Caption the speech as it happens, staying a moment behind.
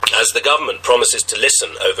As the government promises to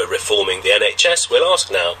listen over reforming the NHS, we'll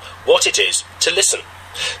ask now what it is to listen.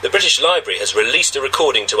 The British Library has released a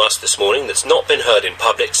recording to us this morning that's not been heard in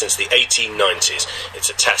public since the 1890s. It's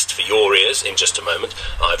a test for your ears in just a moment.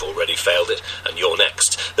 I've already failed it, and you're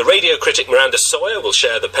next. The radio critic Miranda Sawyer will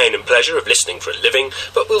share the pain and pleasure of listening for a living,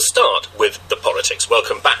 but we'll start with the politics.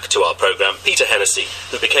 Welcome back to our programme, Peter Hennessy,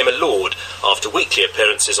 who became a Lord after weekly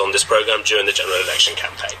appearances on this programme during the general election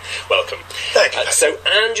campaign. Welcome. Thank you. So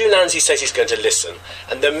Andrew Lansley says he's going to listen,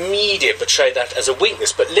 and the media portray that as a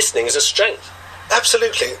weakness, but listening is a strength.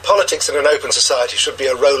 Absolutely. Politics in an open society should be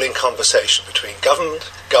a rolling conversation between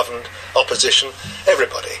government, governed, opposition,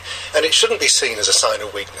 everybody. And it shouldn't be seen as a sign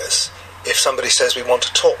of weakness if somebody says we want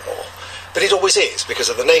to talk more. But it always is, because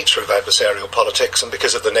of the nature of adversarial politics and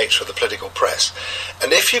because of the nature of the political press.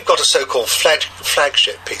 And if you've got a so-called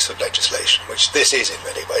flagship piece of legislation, which this is in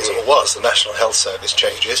many ways, or was, the National Health Service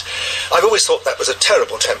changes, I've always thought that was a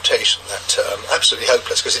terrible temptation, that term, absolutely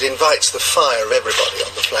hopeless, because it invites the fire of everybody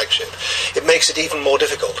on the flagship. It makes it even more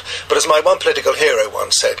difficult. But as my one political hero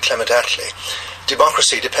once said, Clement Attlee,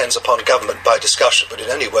 democracy depends upon government by discussion, but it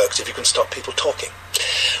only works if you can stop people talking.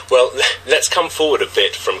 Well, let's come forward a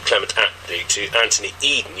bit from Clement Attlee to Anthony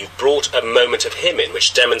Eden. You brought a moment of him in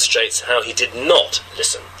which demonstrates how he did not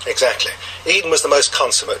listen. Exactly. Eden was the most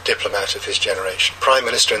consummate diplomat of his generation, Prime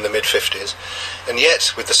Minister in the mid-50s, and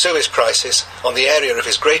yet, with the Suez Crisis, on the area of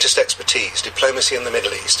his greatest expertise, diplomacy in the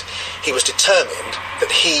Middle East, he was determined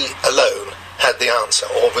that he alone had the answer,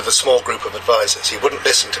 or with a small group of advisors. He wouldn't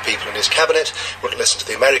listen to people in his cabinet, wouldn't listen to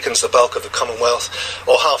the Americans, the bulk of the Commonwealth,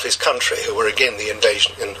 or half his country, who were again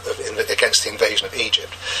against the invasion of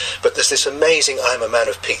Egypt. But there's this amazing I'm a man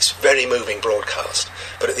of peace, very moving broadcast.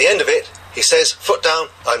 But at the end of it, he says, foot down,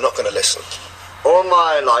 I'm not going to listen. All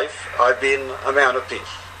my life, I've been a man of peace,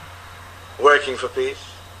 working for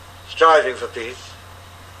peace, striving for peace,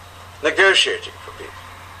 negotiating for peace.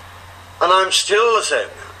 And I'm still the same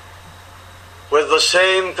man, with the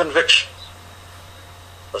same conviction,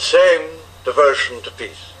 the same devotion to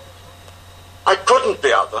peace. I couldn't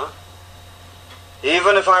be other,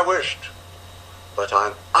 even if I wished, but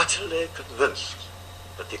I'm utterly convinced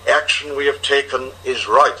that the action we have taken is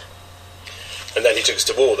right. And then he took us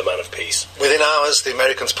to war, the man of peace. Within hours, the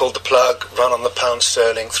Americans pulled the plug, run on the pound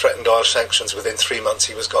sterling, threatened oil sanctions. Within 3 months,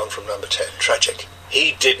 he was gone from number 10. Tragic.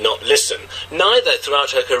 He did not listen. Neither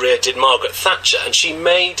throughout her career did Margaret Thatcher, and she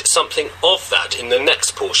made something of that in the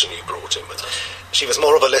next portion you brought in with us. She was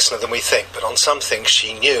more of a listener than we think, but on some things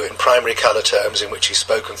she knew in primary colour terms in which he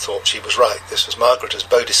spoke and thought she was right. This was Margaret as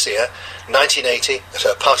Boadicea, 1980, at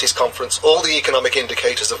her party's conference. All the economic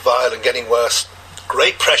indicators are vile and getting worse.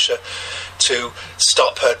 Great pressure to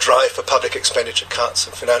stop her drive for public expenditure cuts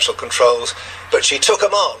and financial controls, but she took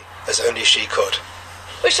them on as only she could.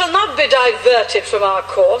 We shall not be diverted from our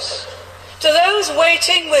course. To those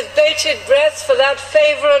waiting with bated breath for that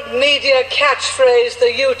favourite media catchphrase,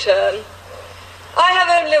 the U-turn, I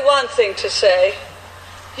have only one thing to say.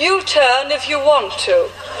 U-turn if you want to.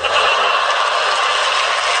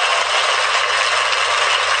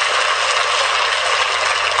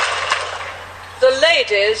 The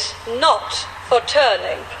ladies not for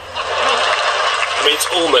turning. I mean, it's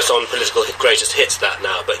almost on political greatest hits, that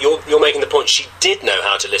now, but you're making the point she did know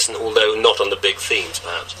how to listen, although not on the big themes,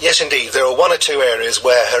 perhaps. Yes, indeed. There are one or two areas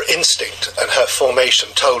where her instinct and her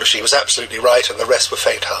formation told her she was absolutely right and the rest were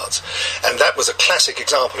faint-hearts. And that was a classic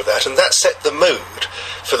example of that, and that set the mood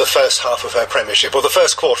for the first half of her premiership, or the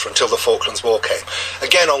first quarter until the Falklands War came.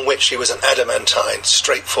 Again, on which she was an adamantine,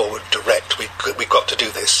 straightforward, direct, we've got to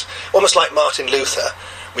do this. Almost like Martin Luther,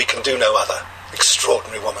 we can do no other.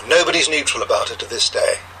 Extraordinary woman. Nobody's neutral about her to this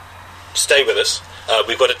day. Stay with us.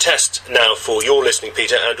 We've got a test now for your listening,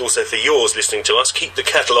 Peter, and also for yours listening to us. Keep the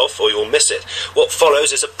kettle off or you'll miss it. What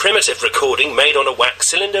follows is a primitive recording made on a wax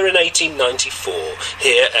cylinder in 1894,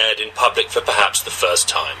 here aired in public for perhaps the first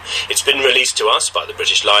time. It's been released to us by the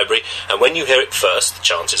British Library, and when you hear it first, the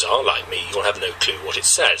chances are, like me, you'll have no clue what it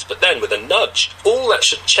says. But then, with a nudge, all that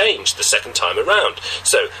should change the second time around.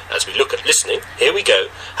 So, as we look at listening, here we go.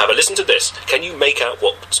 Have a listen to this. Can you make out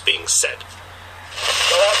what's being said?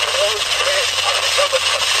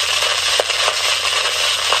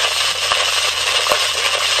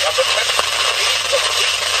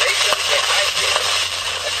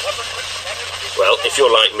 Well, if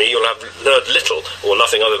you're like me, you'll have learned little or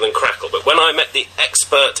nothing other than crackle. But when I met the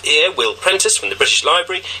expert ear, Will Prentice, from the British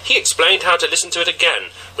Library, he explained how to listen to it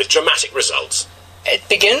again, with dramatic results. It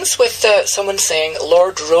begins with someone saying,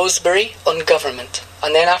 Lord Rosebery on government.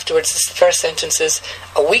 And then afterwards, the first sentence is,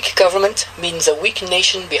 a weak government means a weak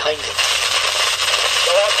nation behind it.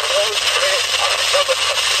 Lord Rosebery on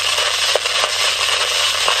government.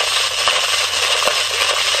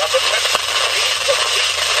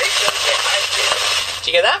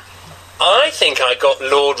 get that? I think I got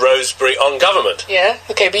Lord Rosebery on government. Yeah?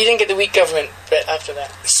 Okay, but you didn't get the weak government bit after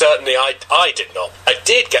that. Certainly I did not. I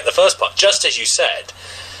did get the first part, just as you said.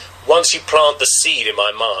 Once you plant the seed in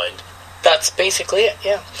my mind. That's basically it,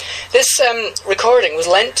 yeah. This recording was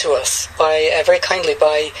lent to us very kindly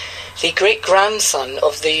by the great-grandson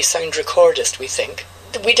of the sound recordist, we think.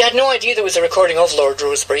 We had no idea there was a recording of Lord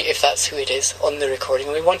Rosebery, if that's who it is, on the recording,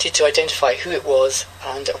 and we wanted to identify who it was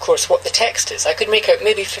and, of course, what the text is. I could make out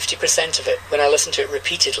maybe 50% of it when I listened to it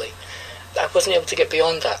repeatedly. I wasn't able to get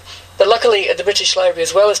beyond that. But luckily, at the British Library,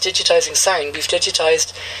 as well as digitising sound, we've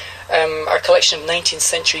digitised our collection of 19th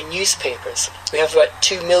century newspapers. We have about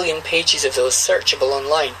 2 million pages of those searchable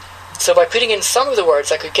online. So by putting in some of the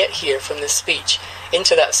words I could get here from this speech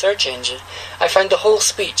into that search engine, I found the whole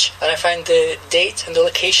speech, and I found the date and the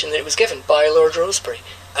location that it was given by Lord Rosebery.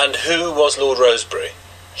 And who was Lord Rosebery?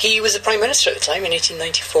 He was the Prime Minister at the time, in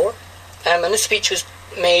 1894, and this speech was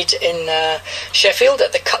made in Sheffield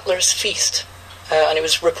at the Cutler's Feast, and it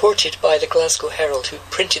was reported by the Glasgow Herald, who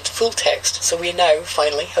printed the full text, so we now,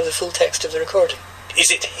 finally, have the full text of the recording. Is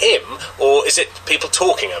it him, or is it people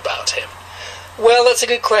talking about him? Well, that's a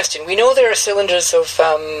good question. We know there are cylinders of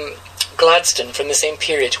Gladstone from the same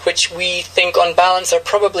period, which we think, on balance, are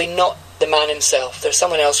probably not the man himself. There's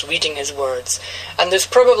someone else reading his words. And there's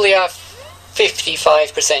probably a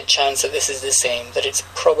 55% chance that this is the same, that it's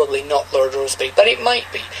probably not Lord Rosebery, but it might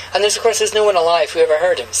be. And of course, there's no one alive who ever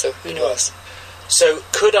heard him, so who knows? So,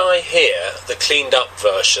 could I hear the cleaned-up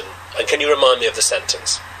version, and can you remind me of the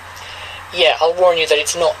sentence? Yeah, I'll warn you that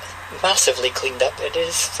it's not massively cleaned up. It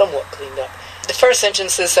is somewhat cleaned up. The first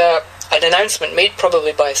sentence is an announcement made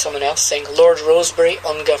probably by someone else saying Lord Rosebery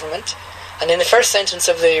on government. And then the first sentence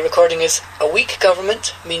of the recording is, a weak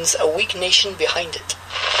government means a weak nation behind it.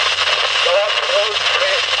 Lord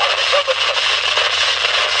Rosebery on government.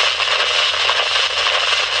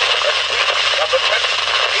 A weak government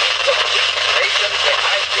means a weak nation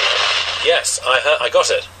behind it. Yes, I got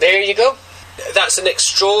it. There you go. That's an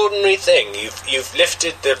extraordinary thing. You've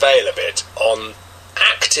lifted the veil a bit on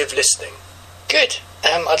active listening. Good.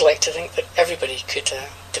 I'd like to think that everybody could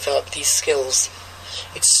develop these skills.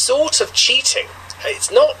 It's sort of cheating. It's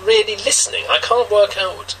not really listening. I can't work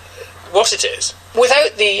out what it is.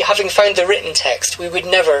 Without having found the written text, we would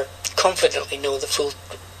never confidently know the full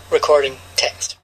recording text.